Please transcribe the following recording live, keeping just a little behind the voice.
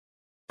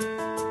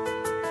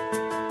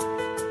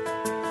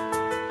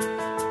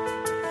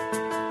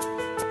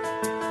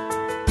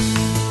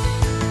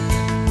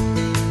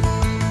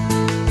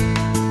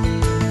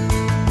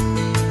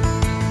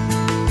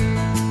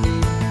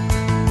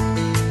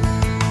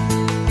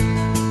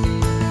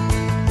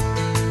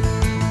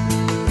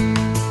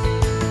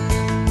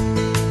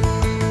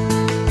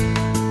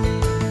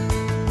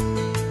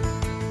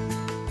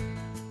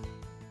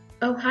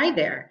Hi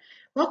there.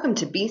 Welcome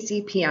to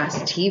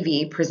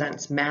BCPS-TV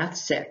presents Math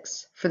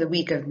 6 for the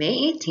week of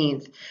May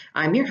 18th.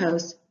 I'm your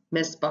host,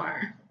 Miss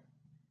Barr.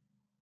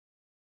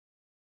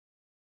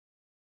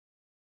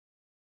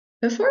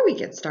 Before we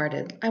get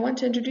started, I want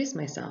to introduce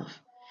myself.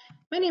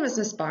 My name is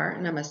Miss Barr,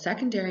 and I'm a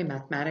secondary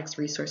mathematics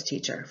resource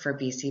teacher for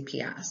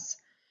BCPS.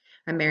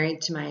 I'm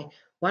married to my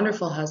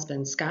wonderful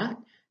husband, Scott,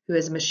 who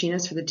is a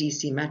machinist for the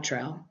DC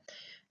Metro.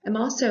 I'm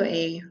also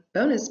a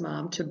bonus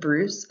mom to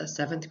Bruce, a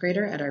 7th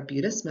grader at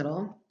Arbutus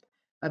Middle,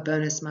 a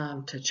bonus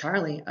mom to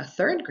Charlie, a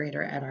 3rd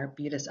grader at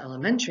Arbutus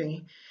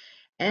Elementary,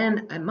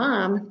 and a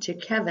mom to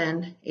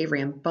Kevin, a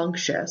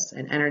rambunctious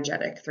and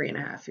energetic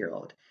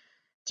 3.5-year-old.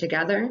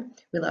 Together,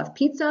 we love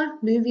pizza,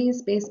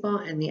 movies, baseball,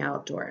 and the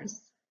outdoors.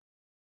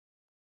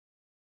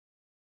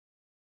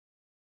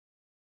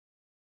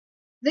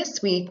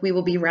 This week, we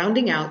will be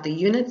rounding out the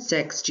Unit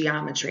 6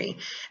 geometry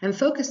and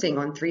focusing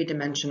on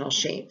 3-dimensional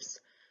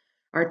shapes.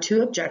 Our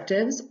 2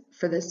 objectives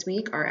for this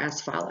week are as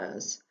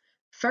follows.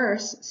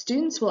 First,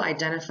 students will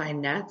identify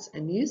nets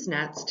and use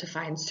nets to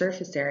find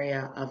surface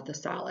area of the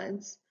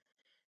solids.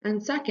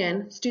 And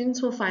second,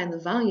 students will find the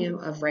volume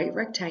of right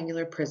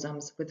rectangular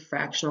prisms with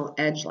fractional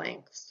edge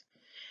lengths.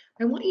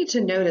 I want you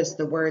to notice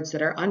the words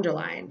that are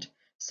underlined,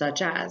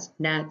 such as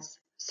nets,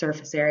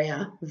 surface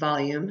area,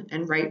 volume,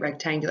 and right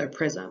rectangular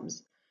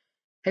prisms.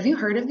 Have you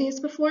heard of these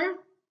before?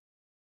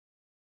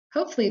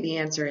 Hopefully the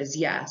answer is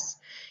yes.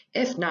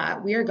 If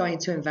not, we are going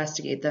to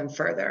investigate them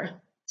further.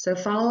 So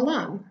follow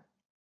along.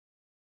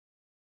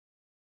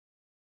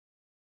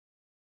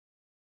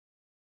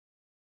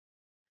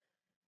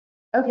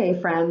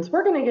 Okay, friends,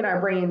 we're going to get our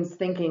brains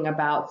thinking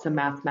about some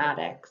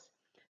mathematics.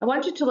 I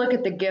want you to look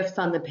at the gifts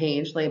on the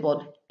page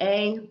labeled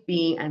A,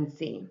 B, and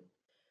C.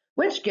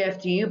 Which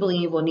gift do you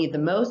believe will need the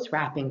most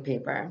wrapping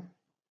paper?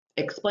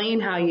 Explain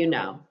how you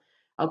know.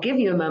 I'll give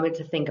you a moment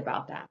to think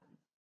about that.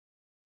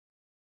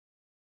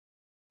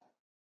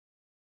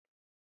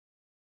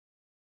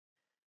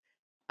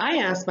 I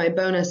asked my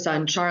bonus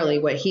son, Charlie,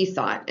 what he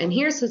thought, and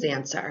here's his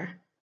answer.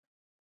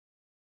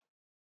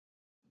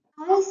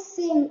 I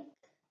think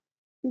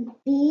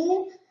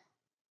B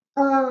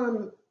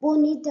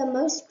will need the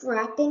most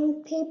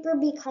wrapping paper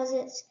because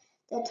it's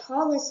the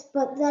tallest,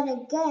 but then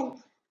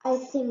again, I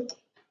think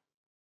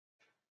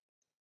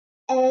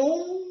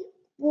A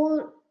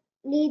will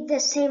need the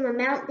same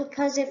amount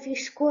because if you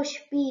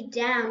squish B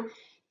down,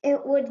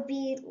 it would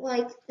be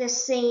like the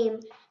same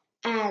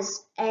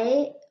as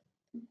A,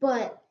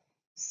 but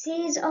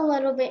C is a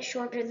little bit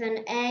shorter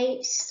than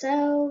A,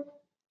 so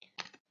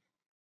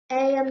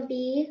A and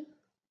B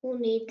will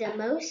need the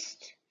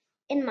most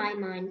in my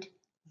mind.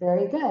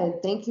 Very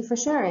good. Thank you for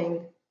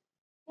sharing.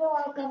 You're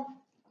welcome.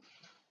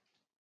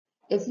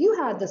 If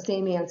you had the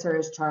same answer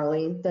as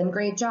Charlie, then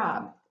great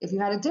job. If you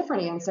had a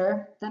different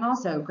answer, then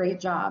also great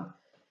job.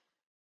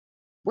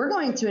 We're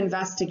going to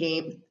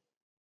investigate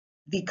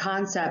the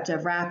concept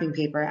of wrapping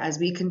paper as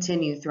we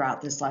continue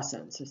throughout this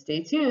lesson, so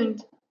stay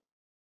tuned.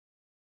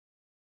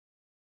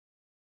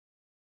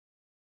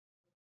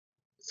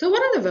 So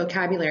one of the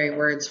vocabulary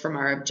words from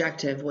our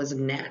objective was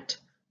net.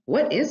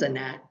 What is a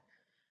net?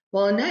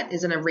 Well, a net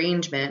is an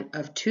arrangement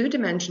of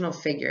 2-dimensional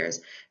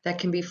figures that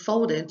can be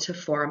folded to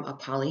form a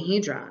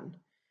polyhedron.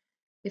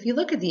 If you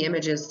look at the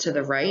images to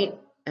the right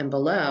and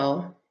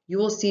below, you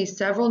will see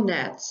several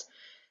nets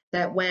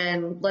that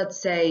when,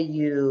 let's say,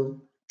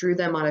 you drew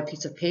them on a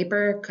piece of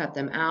paper, cut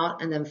them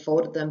out, and then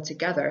folded them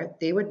together,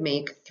 they would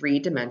make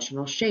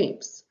 3-dimensional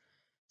shapes,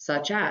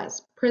 such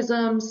as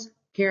prisms,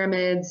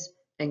 pyramids,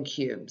 and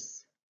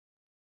cubes.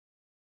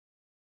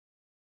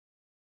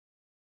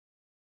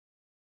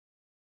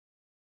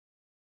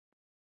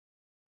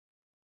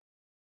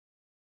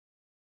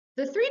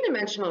 The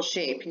 3-dimensional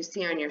shape you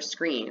see on your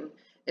screen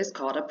is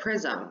called a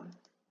prism.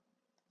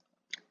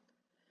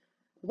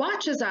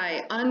 Watch as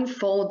I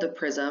unfold the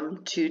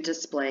prism to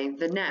display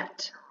the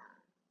net.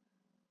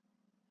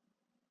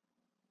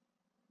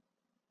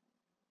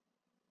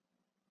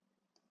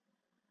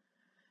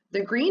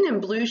 The green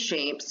and blue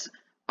shapes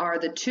are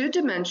the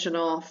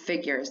 2-dimensional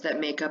figures that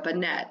make up a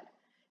net.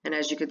 And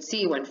as you can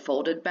see, when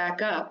folded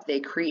back up, they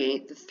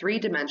create the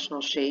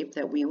 3-dimensional shape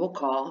that we will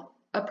call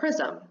a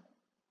prism.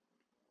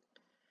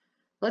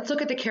 Let's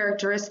look at the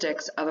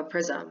characteristics of a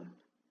prism.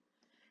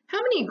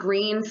 How many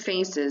green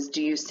faces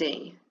do you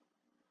see?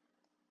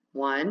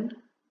 1,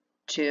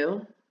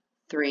 2,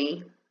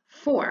 3,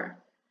 4.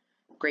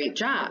 Great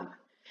job.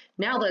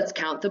 Now let's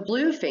count the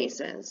blue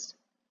faces.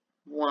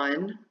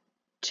 1,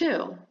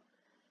 2.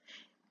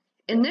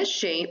 In this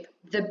shape,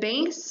 the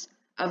base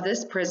of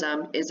this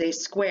prism is a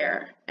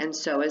square, and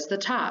so is the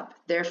top.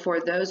 Therefore,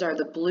 those are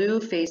the blue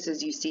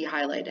faces you see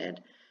highlighted.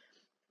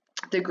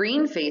 The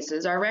green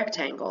faces are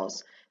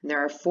rectangles, and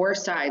there are 4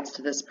 sides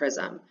to this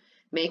prism,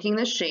 making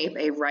the shape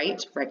a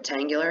right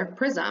rectangular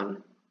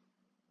prism.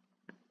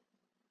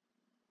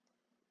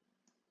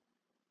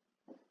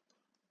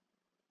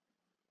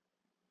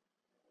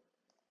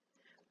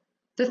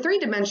 The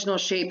 3-dimensional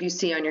shape you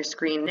see on your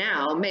screen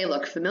now may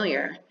look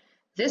familiar.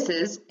 This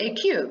is a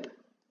cube.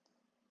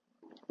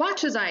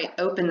 Watch as I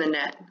open the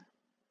net.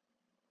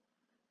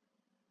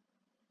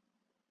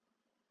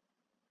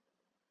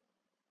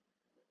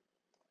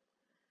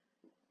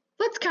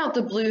 count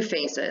the blue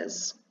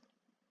faces.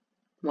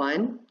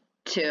 1,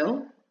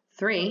 2,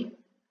 3,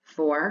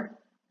 4,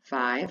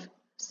 5,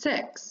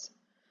 6.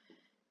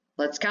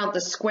 Let's count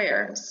the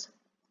squares.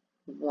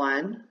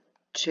 1,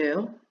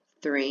 2,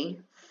 3,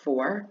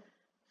 4,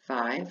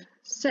 5,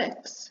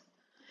 6.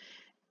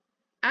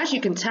 As you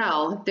can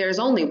tell, there's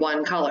only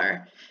one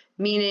color,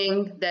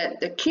 meaning that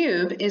the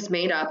cube is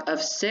made up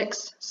of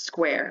 6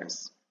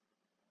 squares.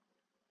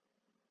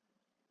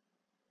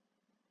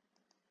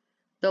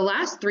 The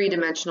last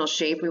three-dimensional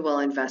shape we will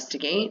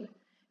investigate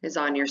is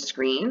on your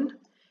screen,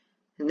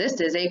 and this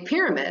is a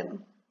pyramid.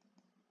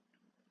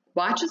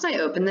 Watch as I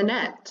open the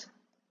net.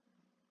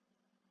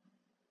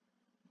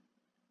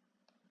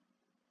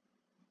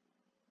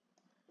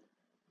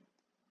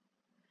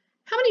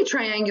 How many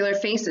triangular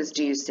faces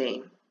do you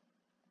see?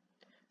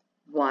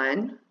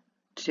 1,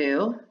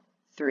 2,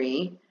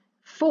 3,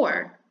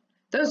 4.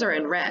 Those are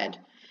in red.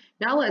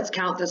 Now let's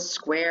count the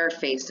square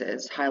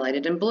faces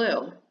highlighted in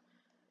blue.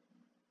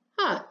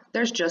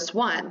 There's just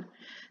one.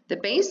 The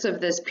base of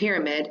this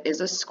pyramid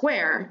is a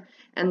square,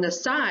 and the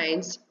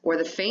sides, or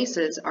the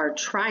faces, are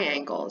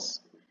triangles.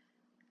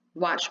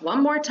 Watch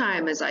one more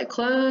time as I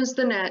close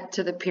the net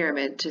to the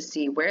pyramid to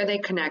see where they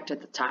connect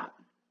at the top.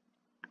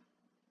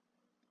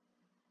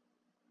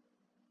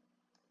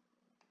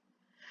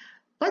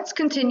 Let's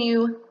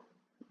continue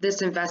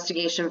this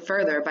investigation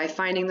further by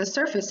finding the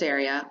surface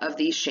area of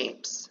these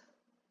shapes.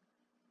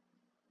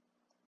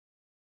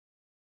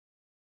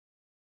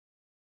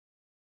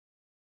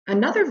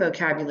 Another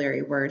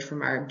vocabulary word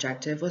from our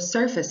objective was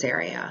surface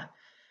area.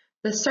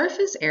 The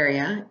surface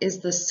area is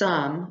the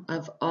sum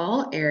of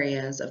all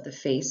areas of the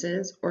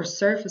faces or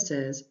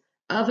surfaces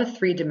of a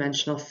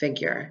three-dimensional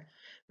figure.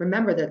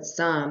 Remember that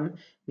sum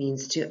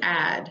means to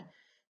add.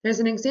 There's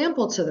an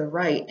example to the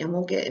right, and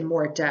we'll get in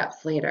more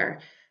depth later.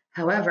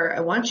 However, I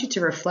want you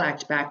to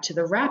reflect back to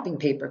the wrapping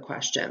paper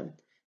question.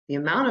 The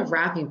amount of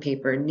wrapping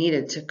paper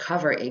needed to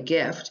cover a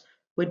gift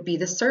would be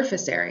the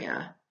surface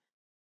area.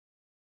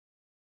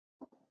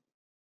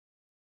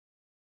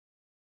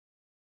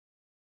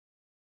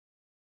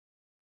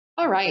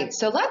 All right,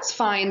 so let's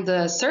find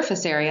the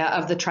surface area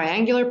of the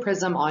triangular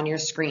prism on your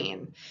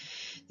screen.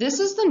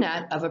 This is the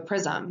net of a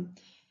prism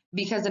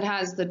because it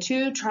has the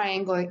two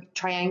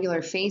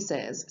triangular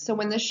faces. So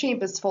when this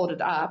shape is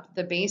folded up,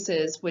 the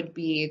bases would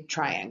be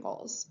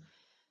triangles.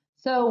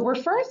 So we're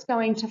first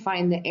going to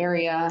find the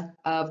area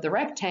of the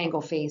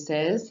rectangle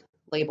faces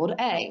labeled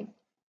A. I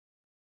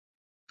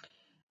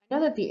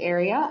know that the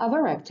area of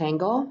a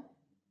rectangle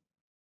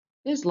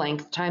is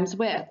length times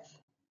width.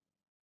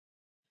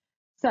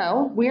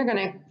 So we're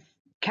going to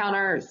count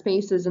our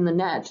spaces in the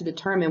net to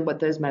determine what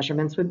those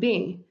measurements would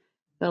be.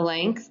 The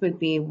length would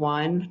be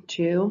 1,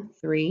 2,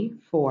 3,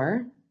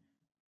 4.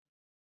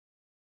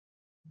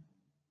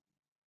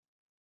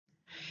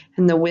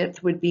 And the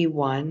width would be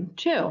 1,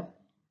 2.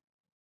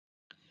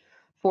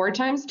 4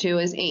 times 2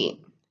 is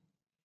 8,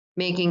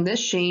 making this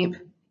shape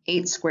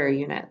 8 square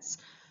units.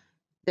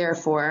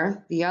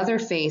 Therefore, the other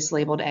face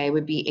labeled A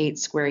would be 8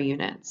 square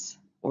units,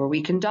 or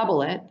we can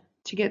double it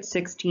to get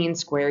 16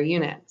 square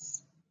units.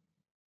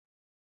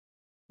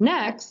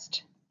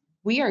 Next,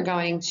 we are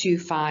going to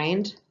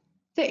find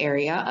the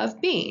area of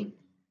B.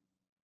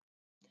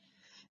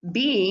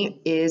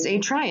 B is a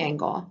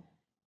triangle.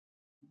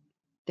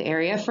 The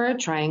area for a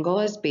triangle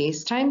is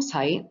base times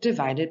height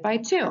divided by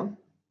 2.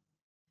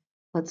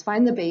 Let's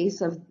find the base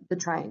of the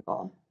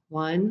triangle.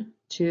 1,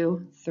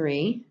 2,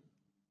 3.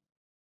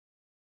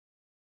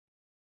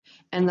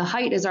 And the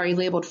height is already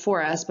labeled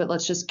for us, but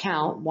let's just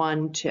count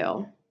 1,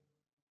 2.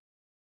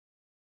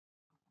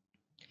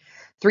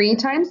 3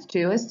 times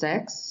 2 is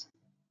 6.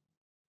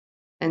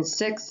 And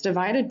 6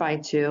 divided by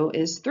 2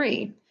 is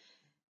 3.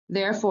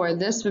 Therefore,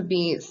 this would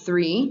be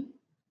 3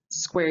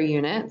 square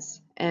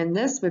units, and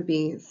this would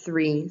be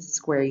 3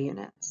 square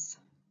units.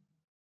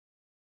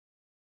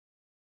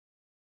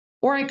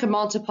 Or I could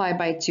multiply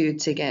by 2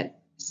 to get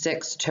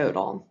 6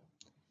 total.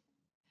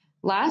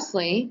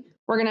 Lastly,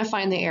 we're going to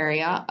find the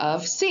area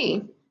of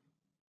C.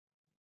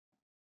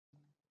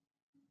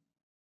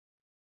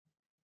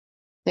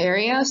 The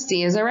area of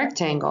C is a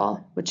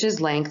rectangle, which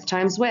is length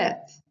times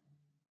width.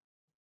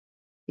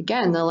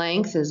 Again, the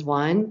length is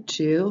 1,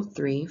 2,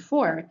 3,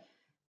 4.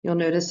 You'll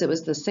notice it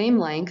was the same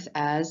length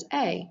as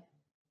A.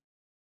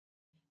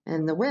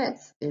 And the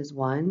width is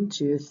 1,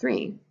 2,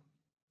 3,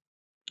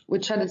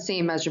 which had the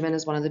same measurement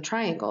as one of the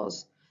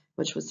triangles,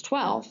 which was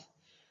 12.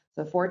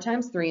 So 4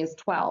 times 3 is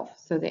 12.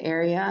 So the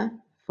area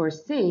for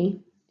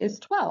C is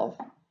 12.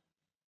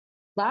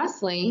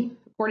 Lastly,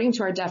 according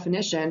to our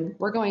definition,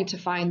 we're going to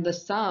find the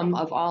sum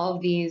of all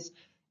of these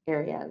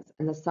areas,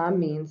 and the sum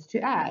means to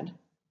add.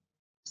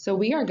 So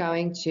we are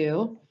going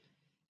to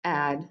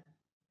add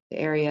the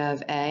area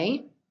of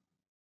A,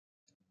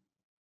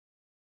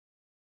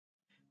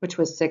 which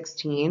was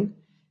 16,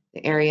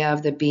 the area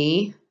of the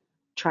B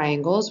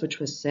triangles, which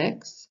was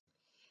 6,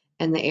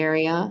 and the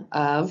area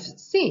of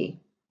C,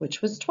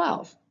 which was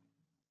 12.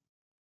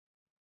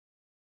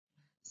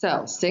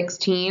 So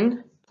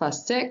 16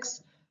 plus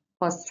 6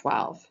 plus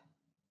 12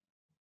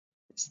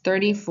 is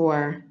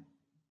 34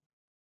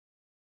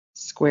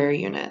 square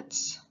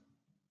units.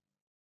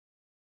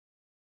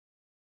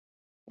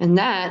 And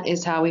that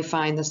is how we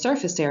find the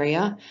surface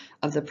area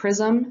of the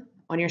prism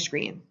on your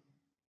screen.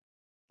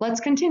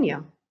 Let's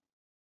continue.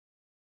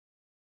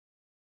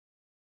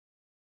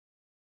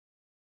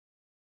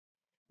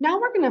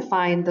 Now we're going to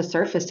find the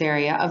surface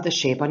area of the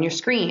shape on your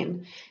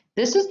screen.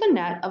 This is the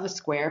net of a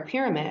square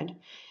pyramid.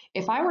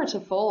 If I were to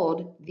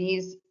fold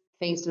these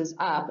faces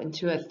up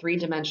into a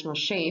three-dimensional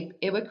shape,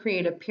 it would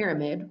create a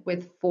pyramid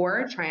with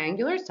 4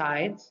 triangular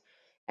sides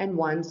and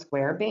 1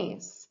 square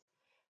base.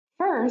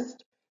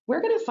 First,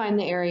 we're going to find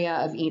the area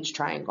of each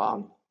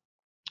triangle.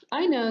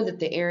 I know that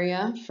the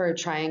area for a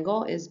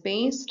triangle is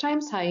base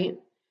times height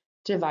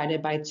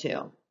divided by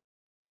 2.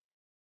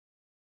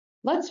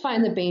 Let's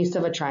find the base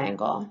of a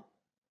triangle.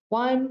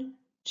 1,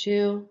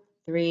 2,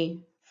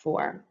 3,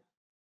 4.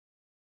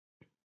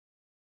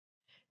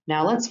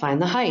 Now let's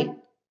find the height.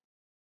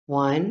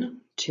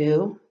 1,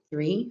 2,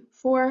 3,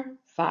 4,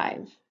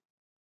 5.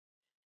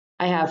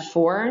 I have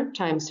 4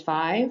 times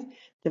 5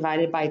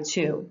 divided by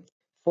 2.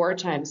 4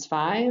 times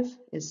 5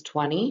 is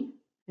 20,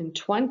 and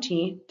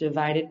 20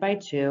 divided by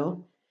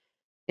 2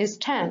 is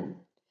 10.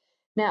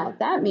 Now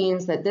that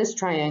means that this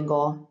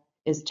triangle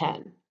is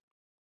 10.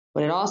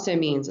 What it also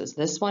means is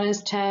this one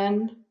is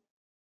 10,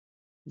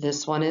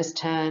 this one is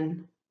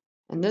 10,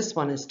 and this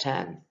one is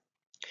 10,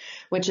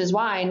 which is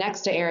why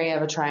next to area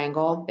of a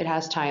triangle, it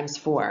has times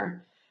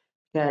 4,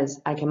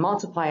 because I can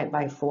multiply it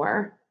by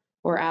 4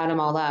 or add them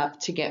all up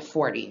to get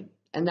 40.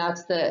 And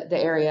that's the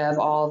area of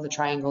all of the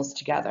triangles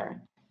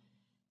together.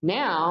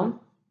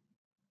 Now,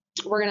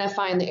 we're going to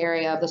find the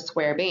area of the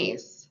square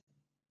base.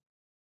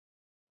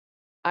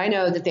 I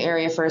know that the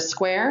area for a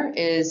square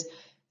is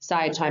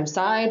side times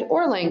side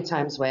or length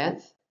times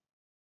width.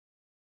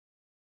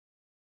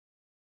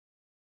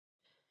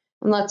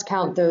 And let's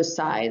count those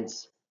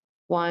sides.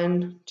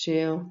 1,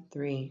 2,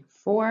 3,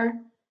 4.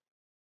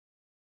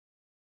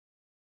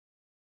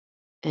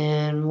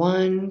 And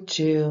 1,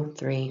 2,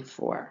 3,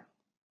 4.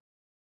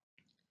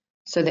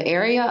 So the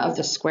area of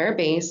the square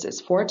base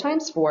is 4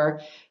 times 4,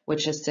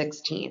 which is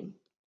 16.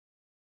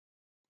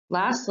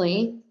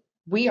 Lastly,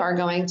 we are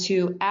going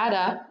to add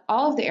up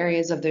all of the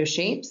areas of those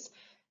shapes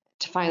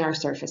to find our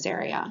surface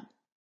area.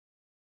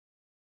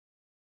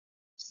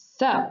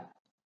 So,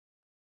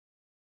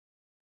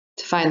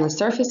 to find the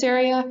surface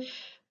area,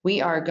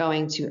 we are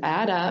going to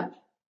add up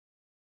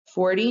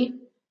 40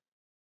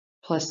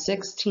 plus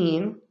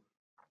 16,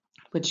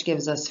 which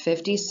gives us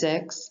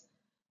 56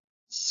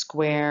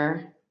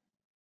 square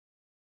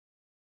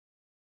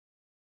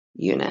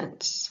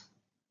units.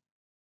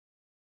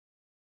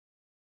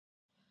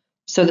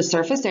 So the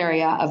surface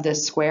area of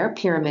this square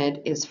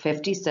pyramid is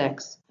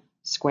 56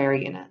 square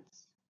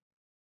units.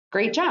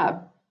 Great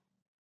job.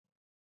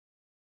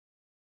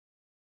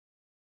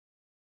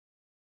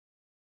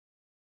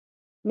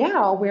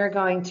 Now we're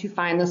going to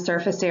find the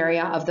surface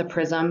area of the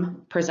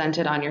prism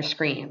presented on your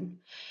screen.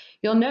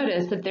 You'll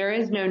notice that there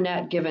is no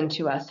net given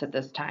to us at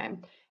this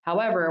time.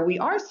 However, we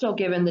are still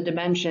given the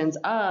dimensions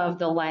of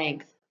the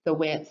length, the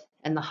width,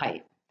 and the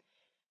height.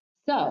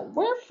 So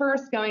we're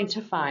first going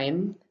to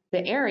find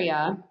the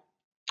area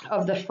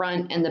of the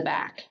front and the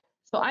back.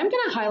 So I'm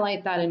going to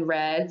highlight that in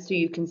red so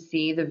you can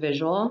see the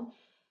visual.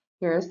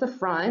 Here's the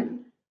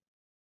front,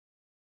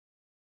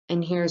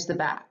 and here's the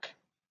back.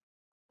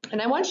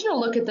 And I want you to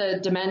look at the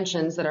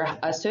dimensions that are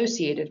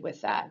associated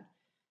with that.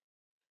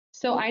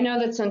 So I know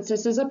that since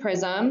this is a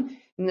prism,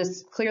 and this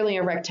is clearly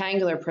a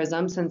rectangular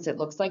prism since it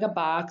looks like a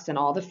box and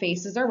all the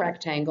faces are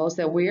rectangles,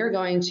 that we are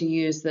going to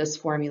use this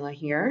formula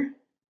here.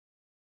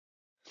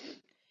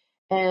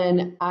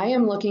 And I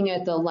am looking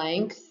at the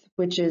length,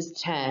 which is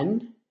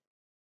 10.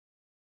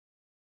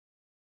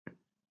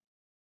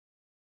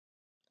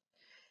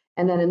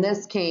 And then in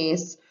this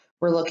case,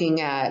 we're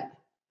looking at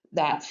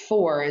that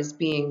 4 as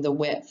being the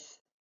width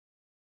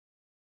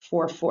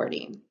for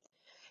 40.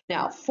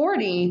 Now,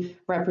 40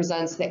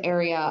 represents the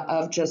area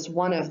of just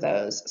one of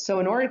those. So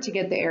in order to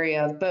get the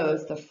area of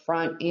both the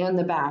front and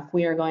the back,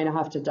 we are going to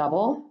have to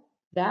double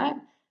that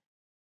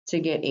to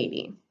get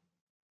 80.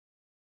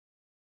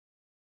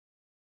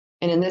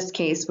 And in this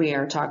case, we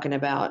are talking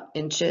about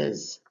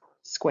inches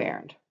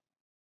squared.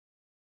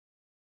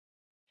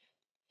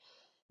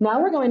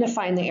 Now we're going to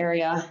find the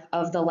area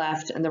of the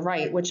left and the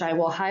right, which I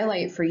will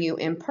highlight for you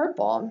in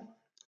purple.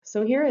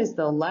 So here is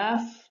the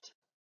left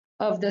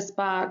of this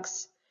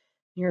box.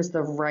 Here's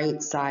the right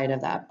side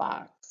of that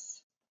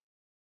box.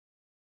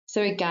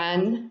 So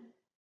again,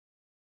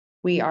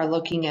 we are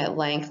looking at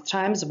length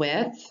times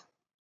width.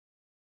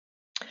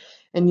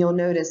 And you'll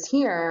notice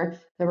here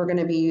that we're going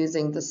to be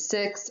using the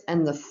 6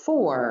 and the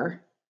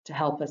 4 to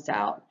help us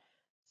out.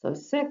 So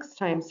 6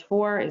 times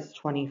 4 is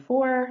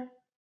 24.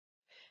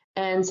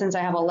 And since I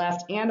have a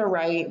left and a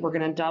right, we're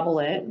going to double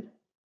it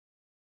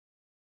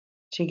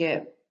to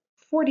get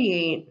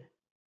 48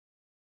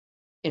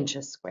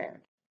 inches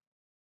squared.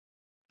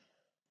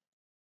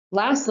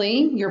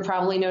 Lastly, you're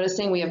probably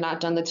noticing we have not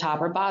done the top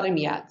or bottom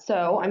yet.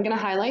 So I'm going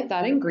to highlight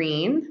that in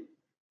green.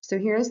 So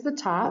here's the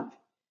top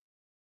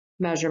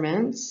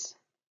measurements.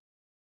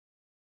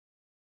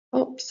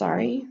 Oh,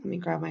 sorry, let me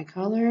grab my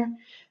color.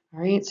 All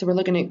right, so we're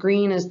looking at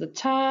green as the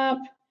top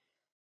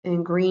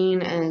and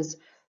green as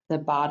the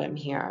bottom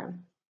here.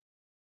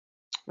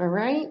 All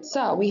right,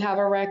 so we have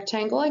a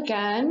rectangle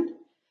again.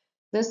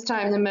 This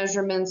time the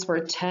measurements were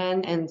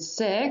 10 and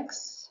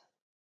 6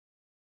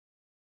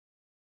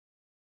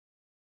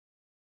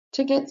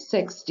 to get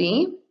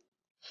 60.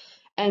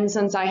 And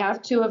since I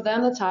have two of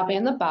them, the top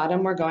and the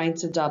bottom, we're going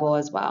to double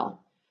as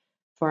well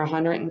for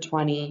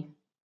 120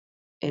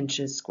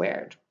 inches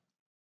squared.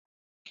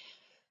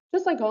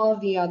 Just like all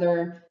of the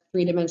other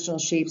three-dimensional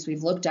shapes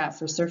we've looked at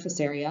for surface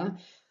area,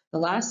 the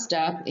last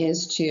step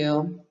is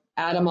to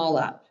add them all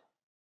up.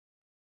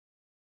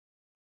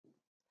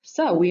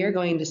 So we are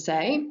going to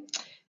say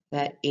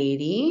that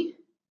 80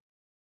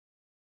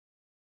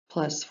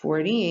 plus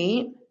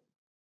 48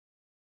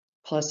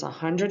 plus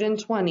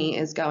 120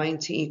 is going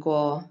to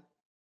equal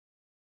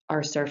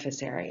our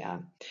surface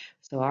area.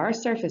 So our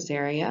surface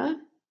area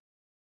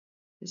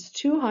is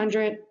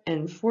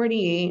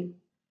 248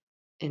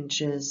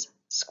 inches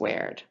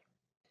squared.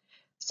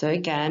 So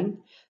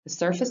again, the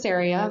surface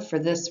area for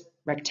this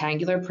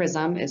rectangular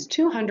prism is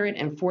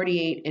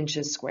 248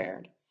 inches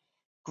squared.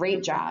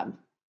 Great job.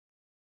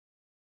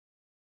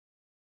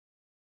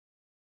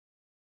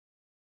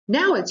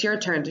 Now it's your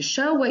turn to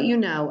show what you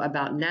know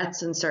about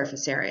nets and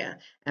surface area.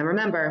 And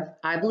remember,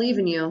 I believe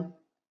in you.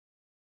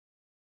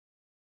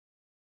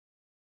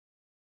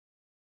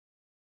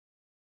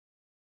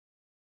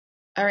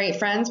 All right,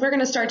 friends, we're going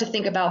to start to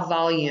think about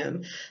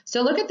volume.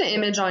 So look at the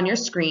image on your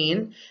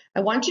screen.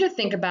 I want you to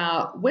think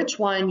about which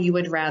one you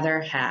would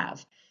rather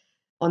have.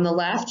 On the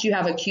left, you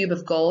have a cube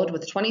of gold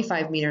with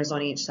 25 meters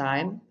on each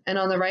side. And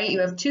on the right,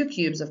 you have two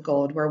cubes of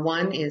gold where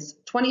one is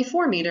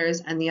 24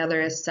 meters and the other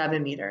is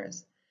 7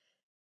 meters.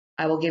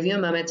 I will give you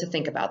a moment to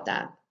think about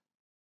that.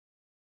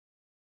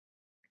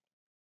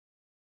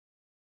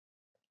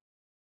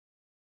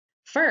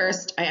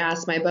 First, I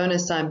asked my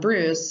bonus son,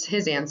 Bruce,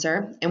 his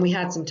answer, and we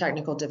had some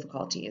technical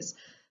difficulties.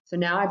 So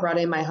now I brought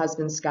in my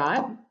husband,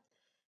 Scott,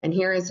 and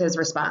here is his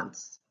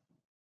response.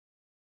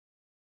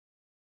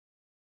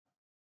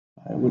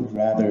 I would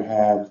rather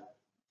have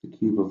the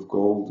cube of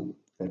gold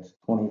that's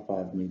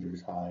 25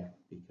 meters high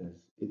because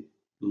it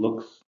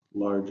looks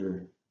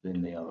larger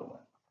than the other one.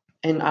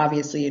 And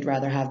obviously you'd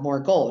rather have more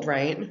gold,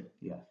 right?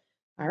 Yes.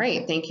 All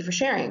right, thank you for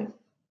sharing.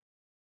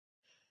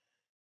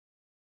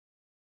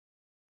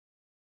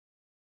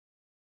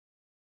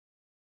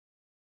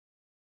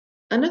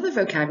 Another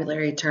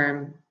vocabulary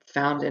term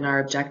found in our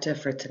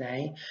objective for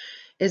today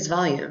is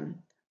volume.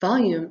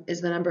 Volume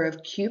is the number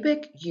of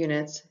cubic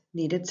units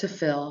needed to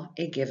fill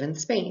a given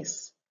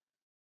space.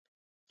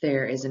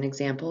 There is an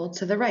example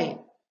to the right.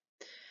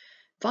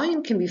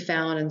 Volume can be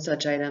found in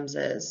such items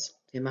as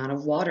the amount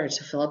of water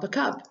to fill up a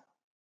cup,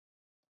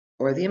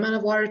 or the amount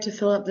of water to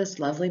fill up this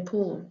lovely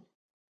pool.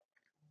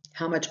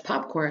 How much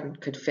popcorn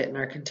could fit in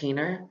our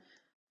container?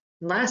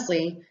 And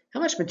lastly, how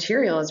much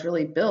material is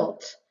really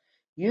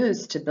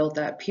used to build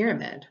that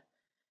pyramid?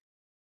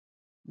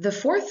 The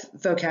fourth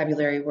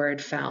vocabulary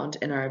word found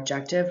in our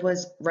objective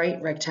was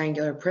right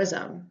rectangular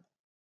prism.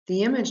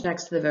 The image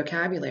next to the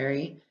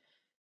vocabulary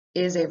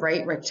is a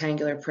right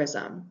rectangular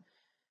prism.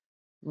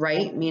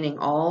 Right meaning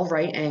all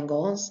right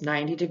angles,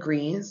 90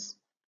 degrees,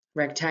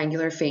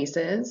 rectangular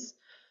faces,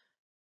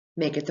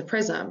 make it the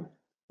prism.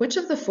 Which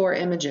of the four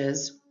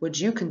images would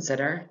you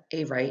consider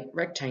a right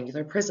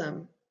rectangular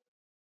prism?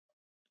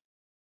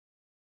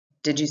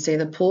 Did you say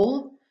the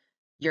pool?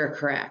 You're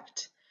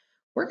correct.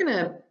 We're going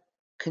to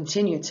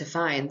continue to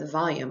find the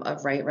volume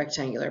of right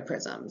rectangular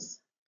prisms.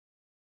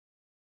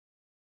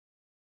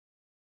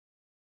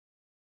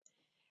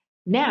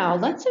 Now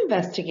let's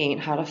investigate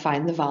how to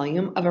find the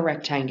volume of a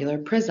rectangular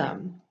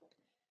prism.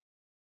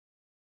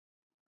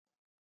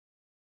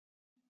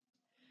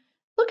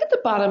 Look at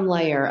the bottom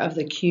layer of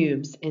the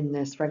cubes in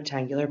this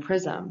rectangular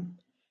prism.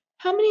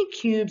 How many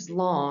cubes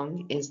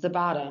long is the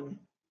bottom?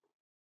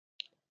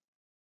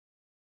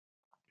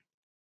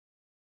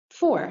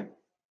 4.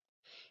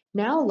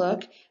 Now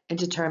look and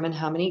determine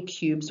how many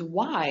cubes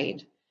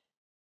wide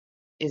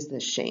is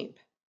this shape.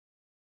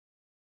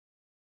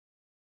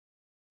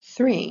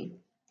 3.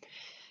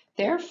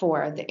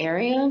 Therefore, the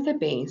area of the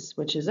base,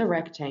 which is a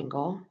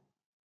rectangle,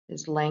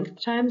 is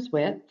length times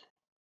width,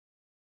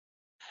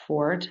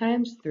 4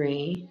 times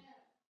 3,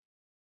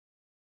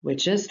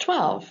 which is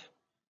 12.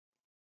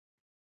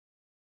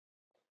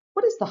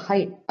 What is the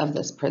height of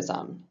this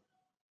prism?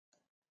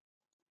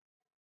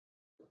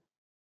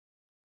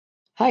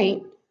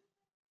 Height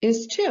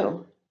is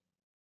 2.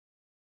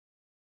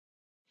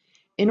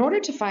 In order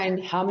to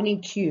find how many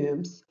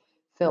cubes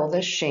fill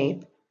this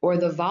shape, or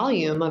the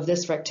volume of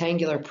this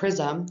rectangular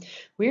prism,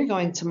 we're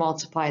going to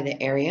multiply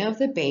the area of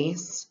the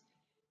base,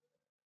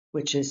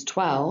 which is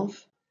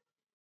 12,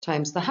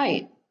 times the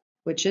height,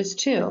 which is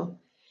 2.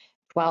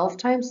 12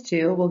 times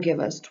 2 will give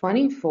us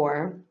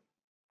 24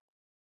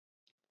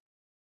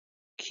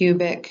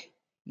 cubic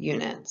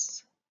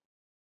units.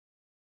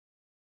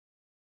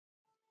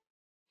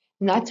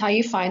 And that's how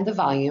you find the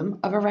volume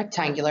of a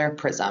rectangular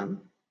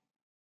prism.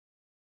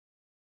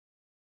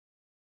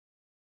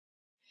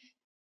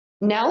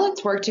 Now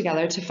let's work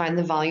together to find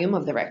the volume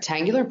of the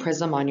rectangular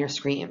prism on your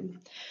screen.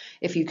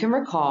 If you can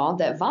recall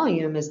that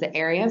volume is the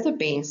area of the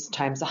base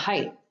times the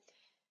height.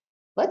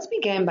 Let's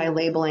begin by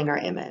labeling our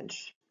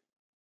image.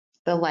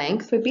 The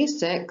length would be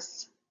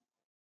 6,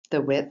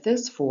 the width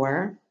is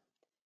 4,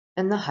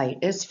 and the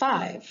height is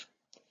 5.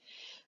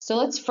 So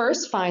let's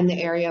first find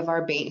the area of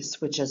our base,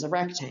 which is a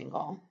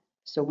rectangle.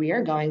 So we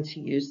are going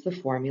to use the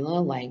formula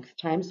length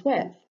times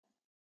width.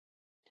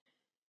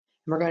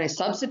 We're going to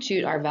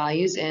substitute our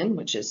values in,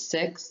 which is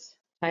 6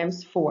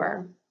 times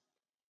 4.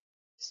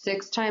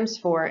 6 times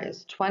 4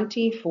 is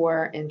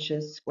 24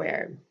 inches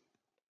squared.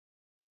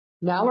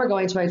 Now we're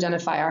going to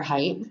identify our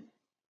height,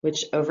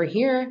 which over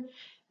here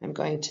I'm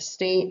going to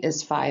state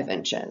is 5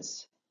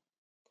 inches.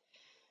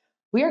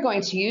 We are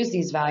going to use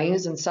these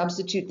values and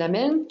substitute them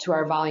into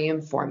our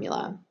volume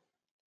formula.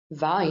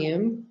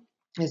 Volume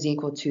is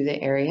equal to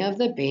the area of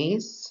the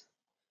base,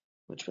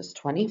 which was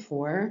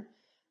 24,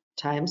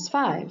 times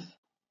 5.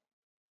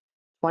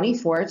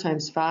 24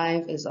 times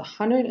 5 is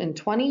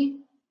 120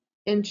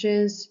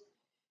 inches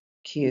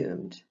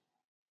cubed.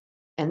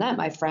 And that,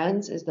 my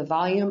friends, is the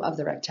volume of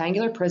the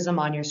rectangular prism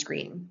on your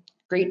screen.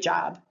 Great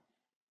job.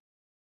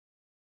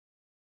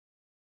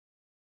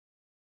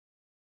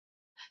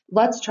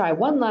 Let's try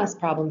one last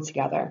problem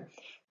together.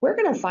 We're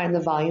going to find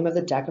the volume of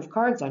the deck of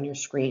cards on your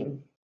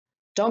screen.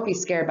 Don't be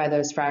scared by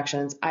those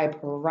fractions. I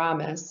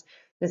promise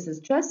this is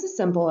just as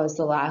simple as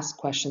the last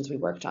questions we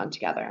worked on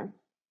together.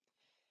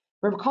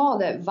 Recall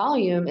that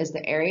volume is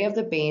the area of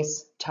the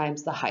base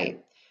times the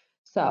height.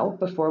 So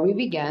before we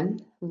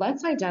begin,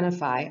 let's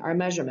identify our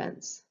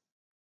measurements.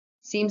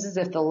 Seems as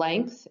if the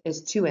length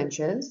is 2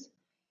 inches,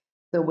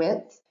 the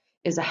width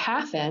is a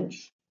 1/2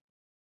 inch,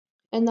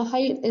 and the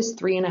height is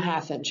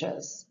 3.5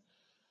 inches.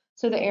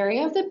 So the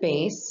area of the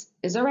base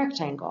is a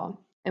rectangle,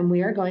 and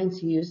we are going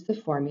to use the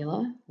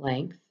formula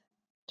length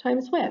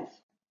times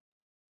width.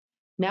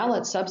 Now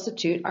let's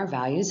substitute our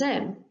values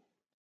in.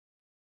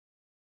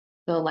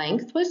 The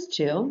length was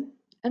 2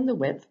 and the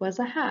width was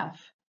a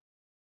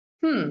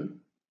 1/2.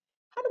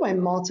 How do I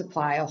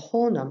multiply a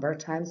whole number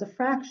times a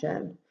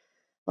fraction?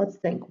 Let's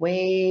think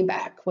way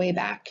back, way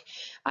back.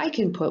 I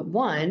can put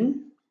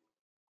 1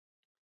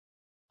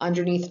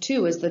 underneath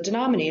 2 as the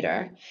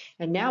denominator,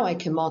 and now I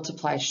can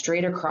multiply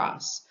straight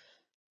across.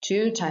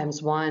 2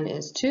 times 1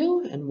 is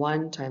 2, and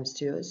 1 times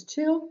 2 is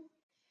 2.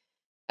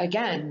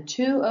 Again,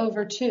 2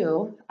 over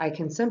 2, I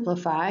can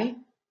simplify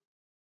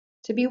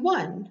to be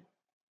 1.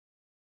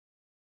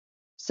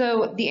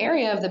 So the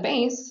area of the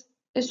base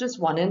is just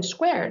 1 inch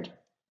squared.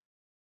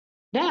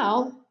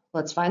 Now,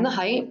 let's find the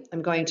height.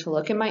 I'm going to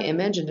look at my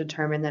image and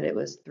determine that it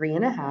was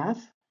 3.5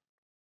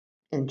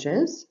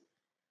 inches.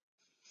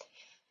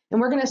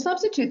 And we're going to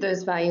substitute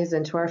those values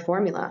into our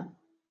formula.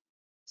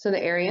 So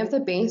the area of the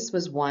base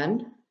was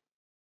 1,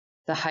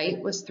 the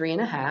height was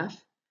 3.5,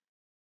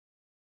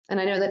 and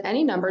I know that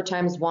any number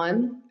times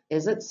 1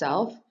 is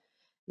itself,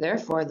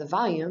 therefore the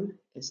volume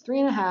is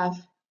 3.5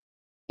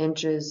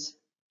 inches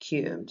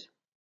cubed.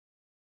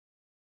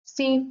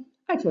 See,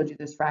 I told you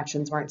those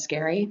fractions weren't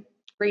scary.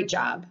 Great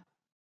job.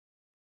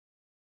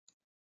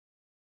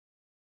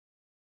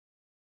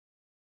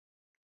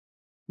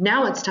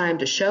 Now it's time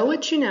to show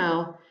what you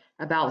know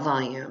about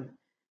volume.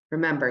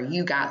 Remember,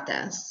 you got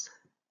this.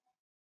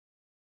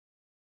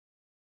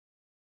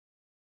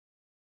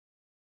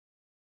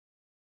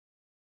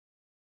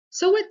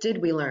 So what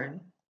did we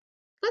learn?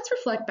 Let's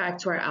reflect back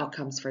to our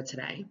outcomes for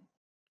today.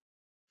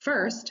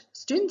 First,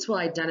 students will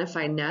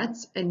identify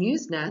nets and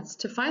use nets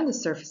to find the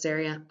surface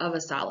area of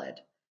a solid.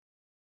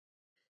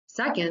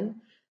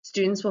 Second,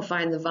 students will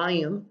find the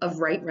volume of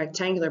right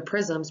rectangular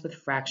prisms with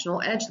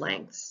fractional edge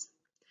lengths.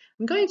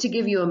 I'm going to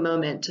give you a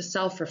moment to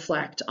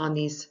self-reflect on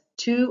these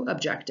two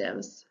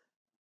objectives.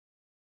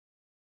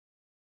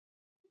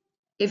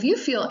 If you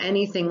feel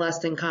anything less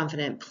than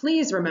confident,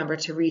 please remember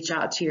to reach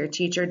out to your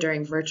teacher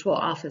during virtual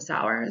office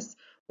hours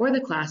or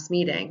the class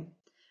meeting.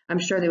 I'm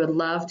sure they would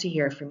love to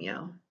hear from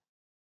you.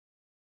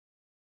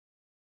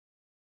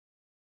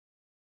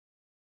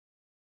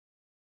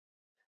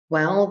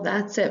 Well,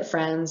 that's it,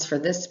 friends, for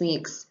this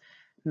week's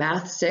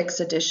Math 6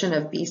 edition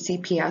of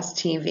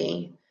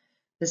BCPS-TV.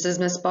 This is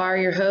Miss Barr,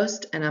 your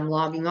host, and I'm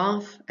logging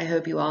off. I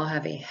hope you all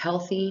have a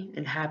healthy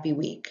and happy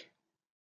week.